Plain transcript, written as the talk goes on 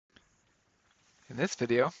In this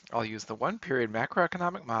video, I'll use the one-period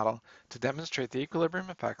macroeconomic model to demonstrate the equilibrium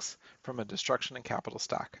effects from a destruction in capital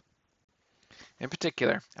stock. In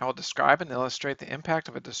particular, I will describe and illustrate the impact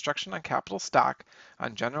of a destruction on capital stock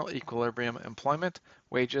on general equilibrium employment,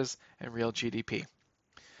 wages, and real GDP.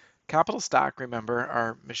 Capital stock, remember,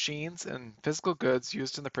 are machines and physical goods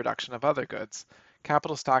used in the production of other goods.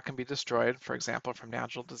 Capital stock can be destroyed, for example, from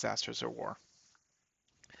natural disasters or war.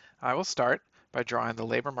 I will start by drawing the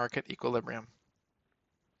labor market equilibrium.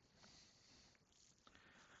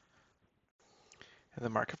 In the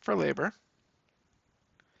market for labor,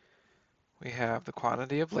 we have the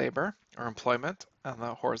quantity of labor, or employment, on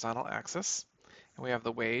the horizontal axis, and we have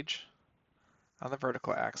the wage on the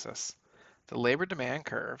vertical axis. The labor demand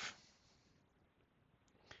curve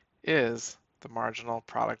is the marginal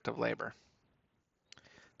product of labor.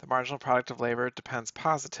 The marginal product of labor depends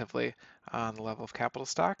positively on the level of capital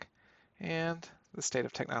stock and the state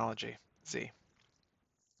of technology, Z.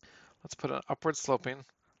 Let's put an upward sloping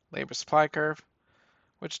labor supply curve,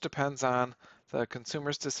 which depends on the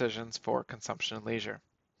consumer's decisions for consumption and leisure.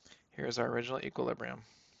 Here's our original equilibrium.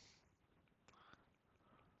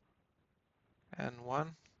 N1,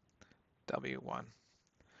 W1.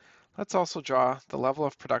 Let's also draw the level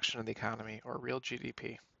of production in the economy, or real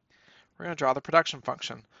GDP. We're going to draw the production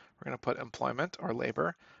function. We're going to put employment, or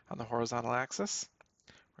labor, on the horizontal axis.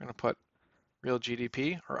 We're going to put real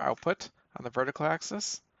GDP, or output, on the vertical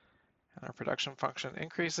axis. And our production function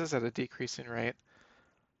increases at a decreasing rate.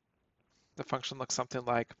 The function looks something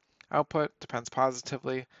like output depends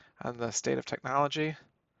positively on the state of technology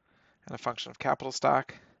and a function of capital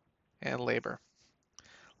stock and labor.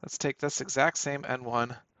 Let's take this exact same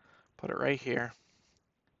N1, put it right here.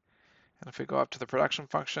 And if we go up to the production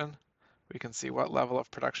function, we can see what level of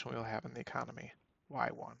production we will have in the economy,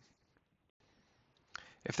 Y1.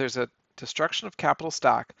 If there's a destruction of capital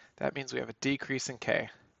stock, that means we have a decrease in K.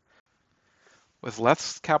 With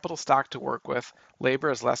less capital stock to work with, labor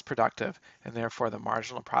is less productive, and therefore the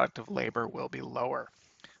marginal product of labor will be lower.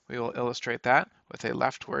 We will illustrate that with a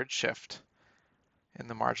leftward shift in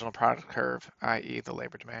the marginal product curve, i.e. the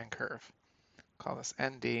labor demand curve. Call this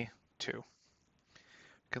ND2. We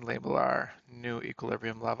can label our new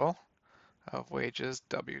equilibrium level of wages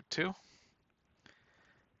W2,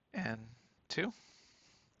 N2.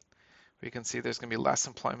 We can see there's going to be less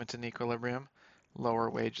employment in equilibrium, lower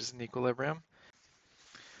wages in equilibrium.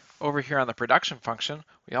 Over here on the production function,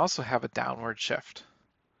 we also have a downward shift.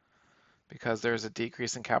 Because there's a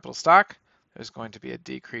decrease in capital stock, there's going to be a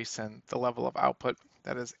decrease in the level of output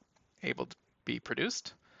that is able to be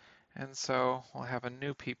produced. And so we'll have a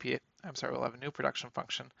new we'll have a new production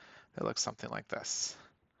function that looks something like this,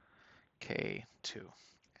 K2N.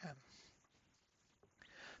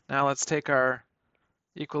 Now let's take our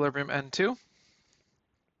equilibrium N2,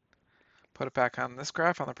 put it back on this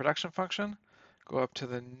graph on the production function, go up to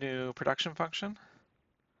the new production function.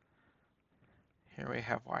 Here we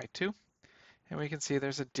have Y2, and we can see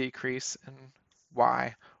there's a decrease in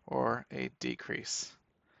Y, or a decrease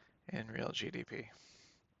in real GDP.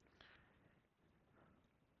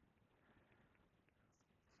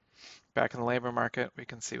 Back in the labor market, we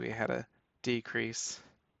can see we had a decrease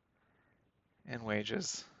in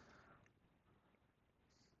wages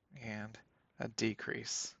and a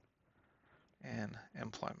decrease in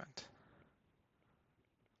employment.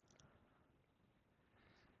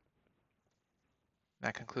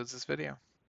 That concludes this video.